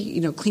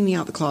really, cleaning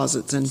out the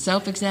closets. And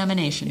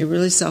self-examination. It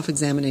really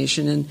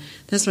self-examination. And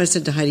that's what I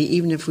said to Heidi,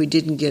 even if we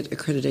didn't get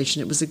accreditation,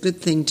 it was a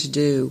good thing to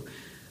do.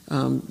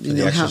 For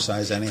the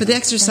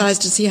exercise,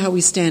 to see how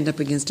we stand up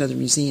against other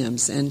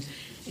museums. And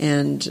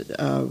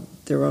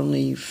there are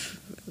only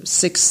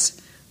 6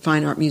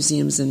 fine art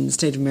museums in the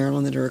state of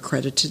Maryland that are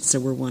accredited, so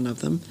we're one of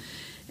them.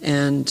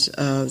 And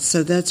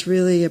so that's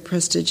really a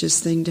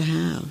prestigious thing to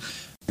have.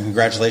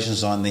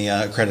 Congratulations on the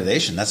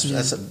accreditation.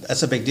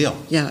 That's a big deal.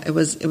 Yeah, it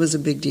was a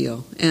big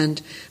deal,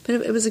 but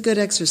it was a good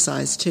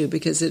exercise too,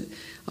 because it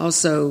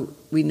also,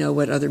 we know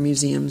what other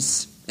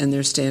museums and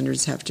their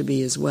standards have to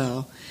be as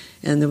well.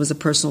 And there was a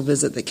personal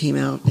visit that came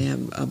out. They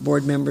have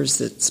board members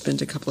that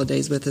spent a couple of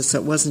days with us, so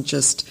it wasn't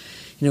just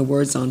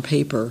words on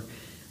paper.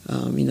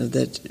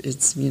 That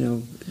it's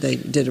they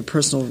did a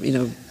personal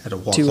had to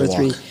walk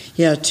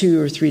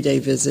 2 or 3 day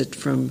visit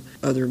from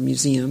other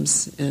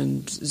museums,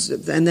 and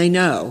they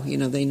know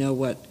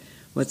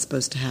what's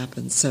supposed to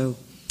happen. So,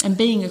 and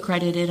being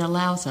accredited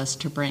allows us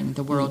to bring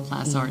the world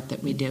class art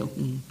that we do.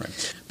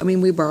 Right.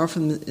 We borrow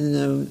from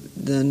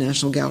the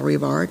National Gallery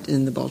of Art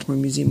and the Baltimore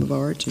Museum of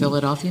Art,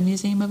 Philadelphia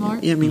Museum of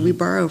Art. Yeah, we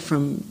borrow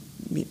from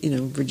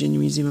Virginia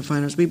Museum of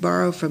Fine Arts. We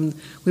borrow from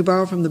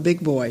the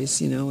big boys,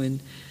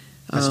 and.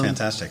 That's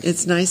fantastic.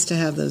 It's nice to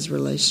have those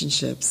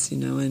relationships,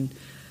 and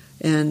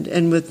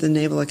with the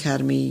Naval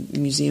Academy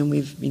Museum,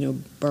 we've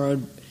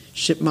borrowed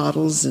ship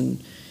models,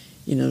 and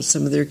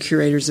some of their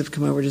curators have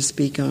come over to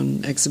speak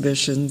on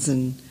exhibitions,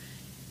 and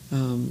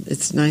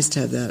it's nice to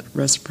have that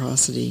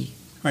reciprocity.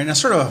 All right, now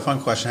sort of a fun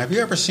question. Have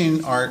you ever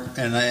seen art,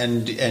 and I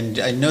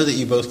know that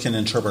you both can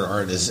interpret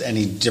art as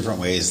any different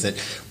ways,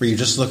 where you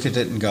just look at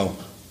it and go,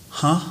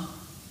 huh?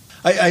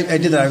 I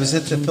did that. I was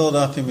at the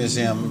Philadelphia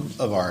Museum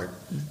of Art,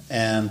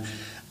 and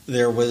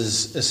there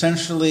was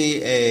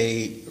essentially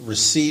a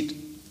receipt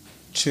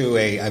to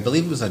I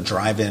believe it was a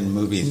drive-in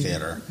movie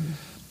theater,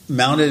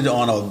 mounted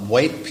on a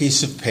white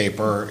piece of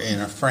paper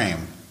in a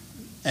frame.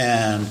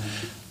 And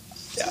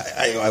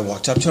I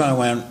walked up to it and I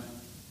went,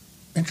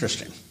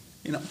 interesting.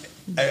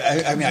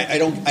 I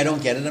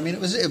don't get it. It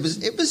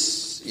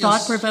was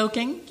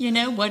thought-provoking.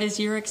 What is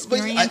your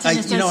experience in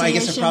association I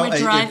guess with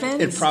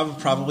drive-ins? It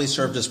probably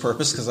served its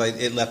purpose, because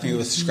it left me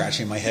with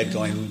scratching my head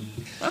going,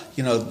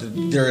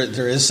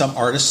 there is some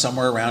artist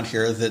somewhere around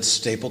here that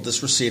stapled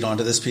this receipt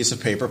onto this piece of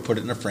paper, put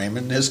it in a frame,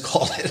 and has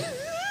called it.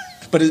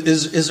 But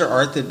is there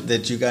art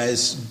that you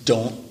guys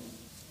don't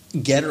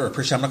get or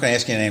appreciate? I'm not going to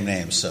ask you to name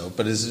names,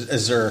 but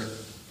is there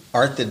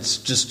art that's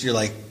just, you're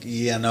like,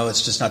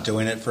 it's just not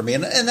doing it for me?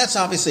 And that's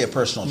obviously a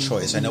personal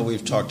choice. I know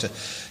we've talked to,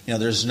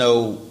 there's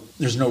no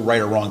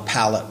right or wrong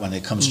palate when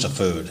it comes to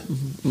food.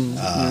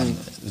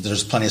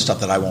 There's plenty of stuff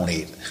that I won't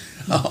eat.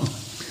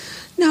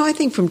 No, I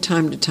think from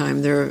time to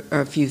time there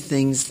are a few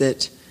things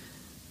that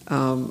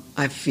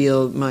I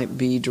feel might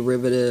be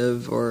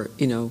derivative, or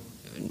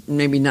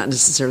maybe not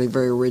necessarily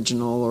very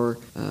original, or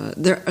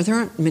there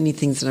aren't many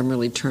things that I'm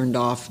really turned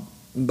off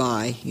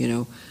by,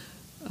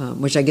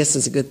 which I guess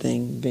is a good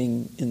thing,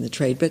 being in the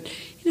trade. But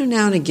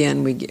now and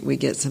again we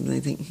get something I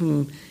think,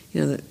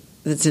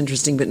 that's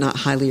interesting but not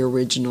highly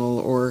original,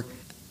 or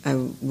I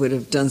would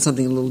have done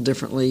something a little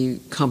differently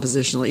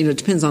compositionally. It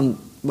depends on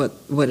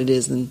what it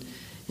is and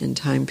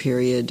time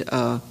period.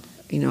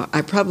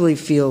 I probably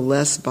feel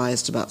less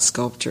biased about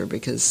sculpture,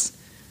 because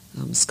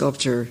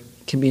sculpture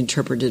can be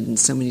interpreted in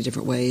so many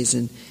different ways,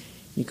 and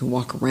You can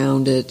walk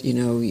around it.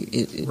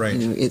 Right.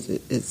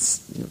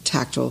 It's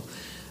tactile.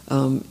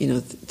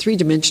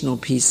 Three-dimensional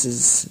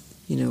pieces,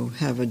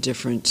 have a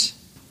different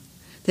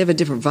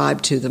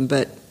vibe to them,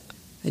 but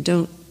I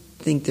don't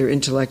think they're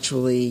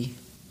intellectually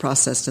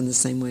processed in the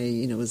same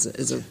way,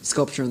 as a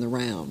sculpture in the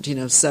round.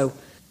 So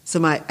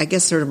I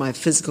guess sort of my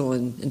physical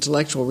and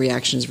intellectual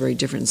reaction is very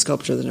different in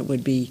sculpture than it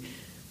would be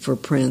for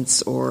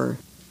prints or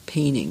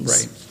paintings.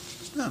 Right.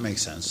 That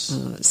makes sense.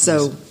 It's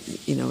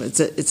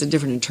a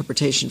different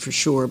interpretation for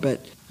sure,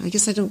 but I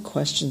guess I don't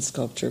question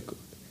sculpture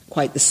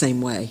quite the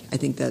same way. I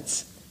think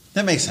that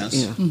makes sense.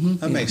 Yeah. Mm-hmm.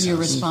 That makes Your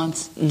sense.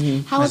 response.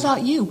 Mm-hmm. How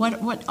about you?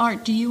 What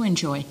art do you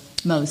enjoy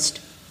most?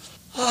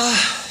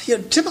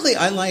 Typically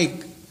I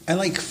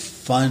like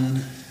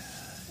fun.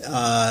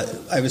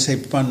 I would say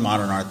fun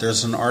modern art.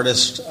 There's an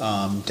artist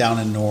down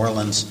in New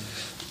Orleans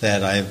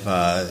that I've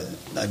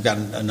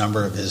gotten a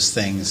number of his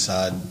things.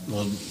 I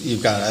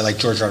like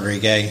George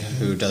Rodriguez,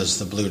 who does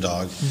the Blue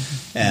Dog,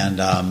 and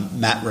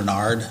Matt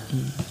Renard,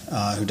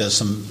 who does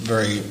some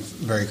very,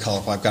 very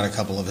colorful. I've got a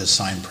couple of his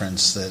sign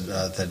prints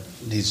that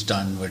he's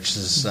done, which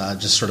is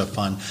just sort of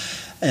fun,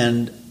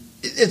 and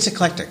it's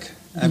eclectic.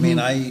 I mean,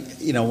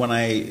 when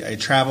I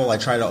travel, I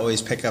try to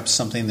always pick up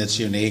something that's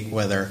unique,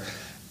 whether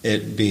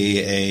it be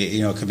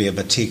it could be a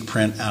batik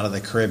print out of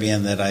the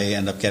Caribbean that I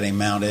end up getting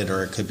mounted,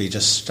 or it could be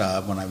just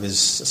when I was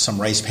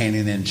some rice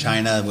painting in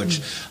China, which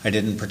I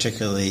didn't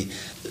particularly,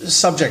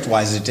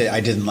 subject-wise,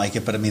 I didn't like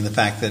it, but I mean the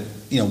fact that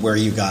where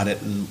you got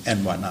it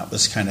and whatnot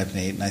was kind of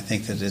neat, and I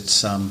think that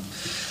it's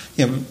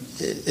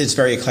it's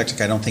very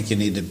eclectic. I don't think you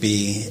need to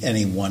be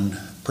any one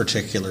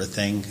particular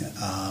thing.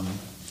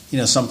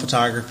 Some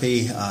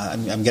photography,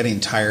 I'm getting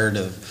tired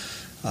of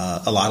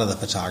a lot of the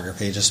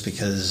photography, just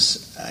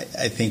because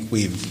I think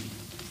we've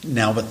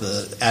now, with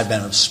the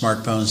advent of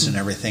smartphones and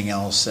everything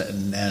else,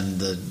 and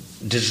the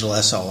digital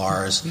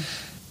SLRs,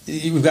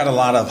 we've got a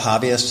lot of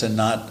hobbyists and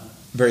not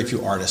very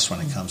few artists when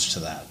it comes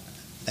to that.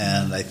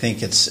 And I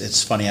think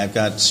it's funny. I've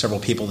got several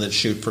people that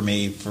shoot for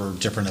me for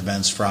different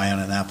events for Eye on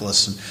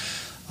Annapolis, and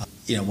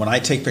when I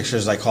take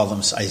pictures, I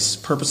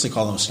purposely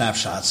call them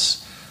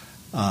snapshots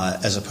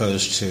as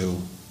opposed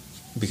to.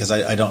 Because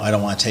I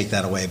don't want to take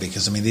that away,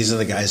 because these are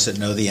the guys that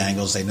know the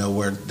angles, they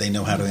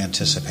know how to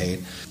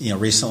anticipate.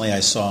 Recently I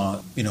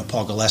saw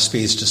Paul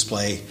Gillespie's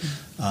display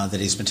that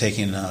he's been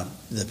taking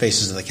the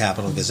faces of the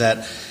Capitol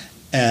Gazette,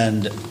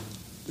 and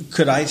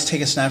could I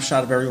take a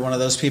snapshot of every one of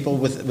those people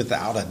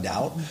without a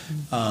doubt?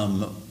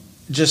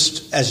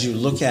 Just as you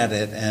look at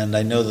it, and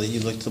I know that you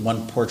looked at the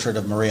one portrait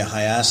of Maria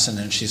Hyacinth,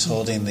 and she's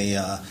holding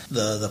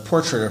the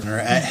portrait of her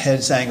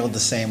head's angled the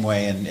same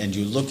way, and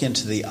you look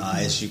into the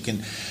eyes, you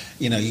can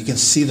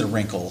see the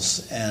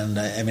wrinkles, and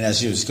as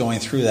he was going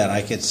through that,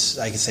 I could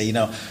say,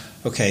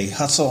 okay,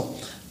 Hutzel,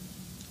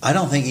 I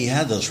don't think he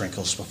had those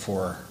wrinkles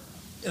before,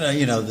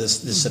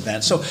 this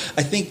event. So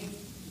I think,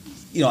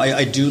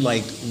 I do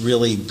like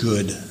really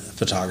good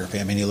photography.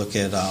 You look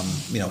at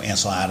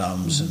Ansel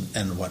Adams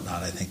and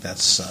whatnot. I think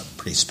that's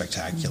pretty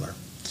spectacular.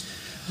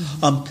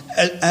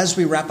 As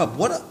we wrap up,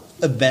 what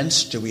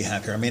events do we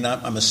have here?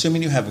 I'm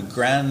assuming you have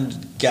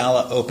grand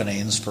gala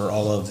openings for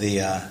all of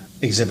the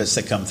exhibits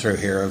that come through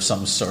here of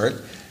some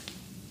sort.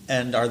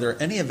 And are there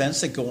any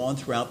events that go on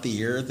throughout the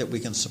year that we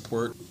can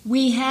support?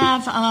 We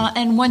have,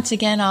 and once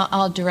again,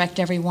 I'll direct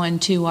everyone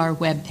to our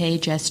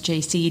webpage,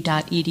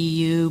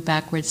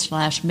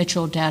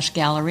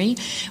 sjc.edu/Mitchell-Gallery,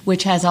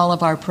 which has all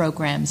of our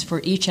programs.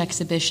 For each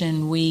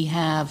exhibition, we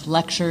have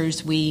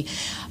lectures.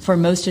 For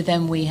most of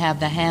them, we have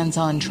the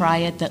hands-on try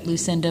it that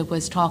Lucinda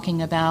was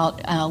talking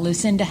about.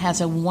 Lucinda has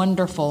a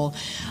wonderful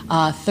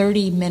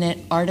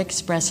 30-minute Art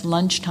Express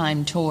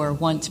lunchtime tour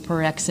once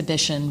per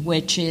exhibition,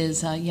 which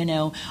is,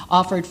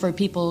 offered for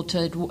people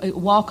to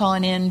walk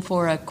on in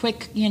for a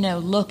quick,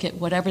 look at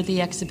whatever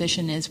the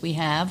exhibition is we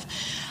have.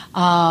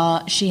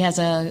 She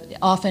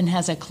often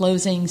has a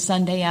closing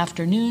Sunday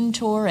afternoon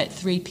tour at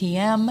 3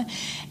 p.m.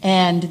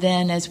 And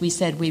then, as we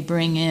said, we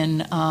bring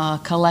in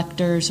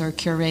collectors or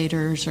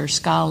curators or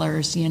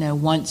scholars,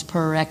 once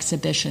per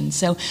exhibition.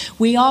 So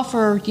we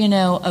offer,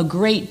 a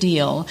great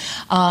deal.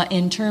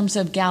 In terms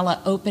of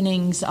gala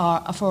openings,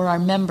 for our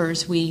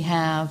members, we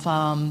have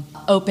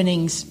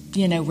openings,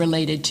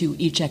 related to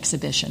each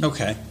exhibition.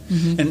 Okay.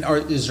 Mm-hmm. And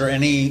is there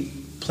any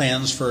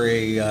plans for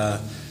a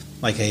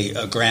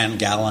grand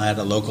gala at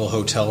a local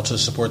hotel to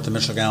support the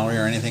Mitchell Gallery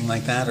or anything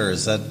like that, or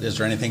is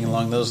there anything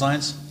along those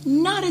lines?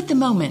 Not at the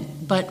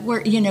moment, but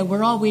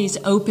we're always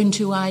open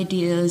to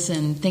ideas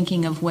and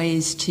thinking of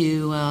ways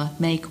to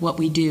make what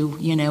we do,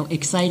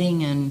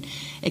 exciting and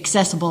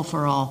accessible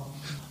for all.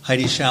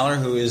 Heidi Schaller,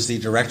 who is the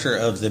director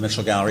of the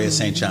Mitchell Gallery at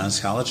St. John's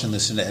College, and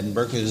Lucinda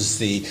Edinburgh, who is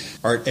the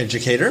art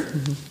educator.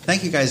 Mm-hmm.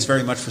 Thank you guys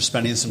very much for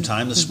spending some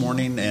time this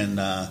morning, and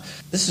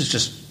this is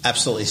just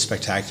absolutely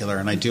spectacular,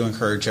 and I do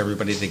encourage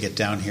everybody to get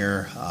down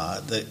here.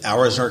 The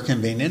hours are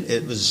convenient.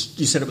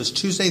 You said it was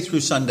Tuesday through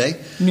Sunday.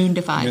 Noon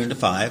to 5. Noon to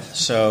 5.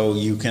 So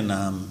you can,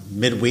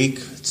 midweek,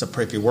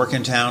 if you work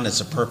in town,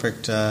 it's a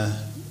perfect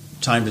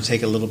time to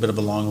take a little bit of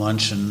a long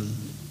lunch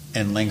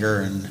and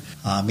linger and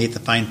meet the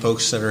fine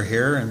folks that are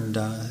here and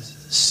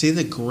see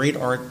the great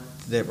art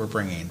that we're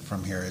bringing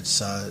from here.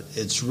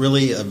 It's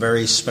really a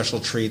very special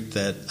treat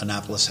that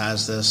Annapolis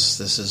has this.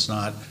 This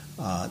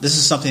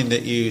is something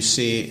that you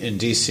see in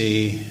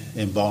D.C.,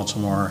 in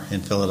Baltimore,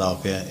 in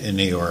Philadelphia, in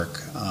New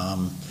York.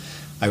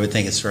 I would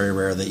think it's very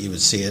rare that you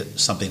would see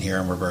something here,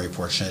 and we're very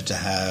fortunate to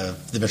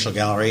have the Mitchell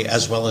Gallery,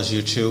 as well as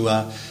you two,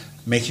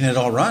 making it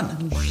all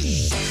run.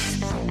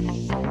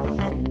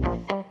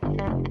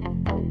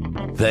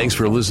 Thanks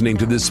for listening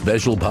to this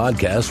special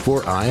podcast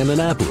for Ion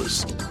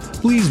Annapolis.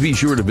 Please be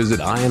sure to visit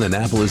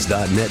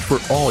ionannapolis.net for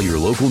all your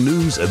local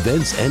news,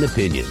 events, and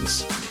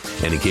opinions.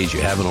 And in case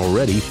you haven't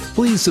already,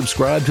 please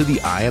subscribe to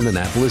the Ion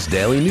Annapolis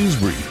Daily News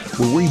Brief,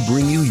 where we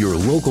bring you your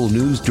local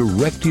news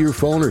direct to your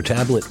phone or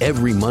tablet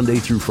every Monday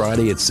through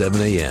Friday at 7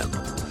 a.m.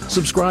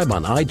 Subscribe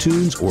on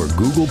iTunes or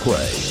Google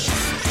Play.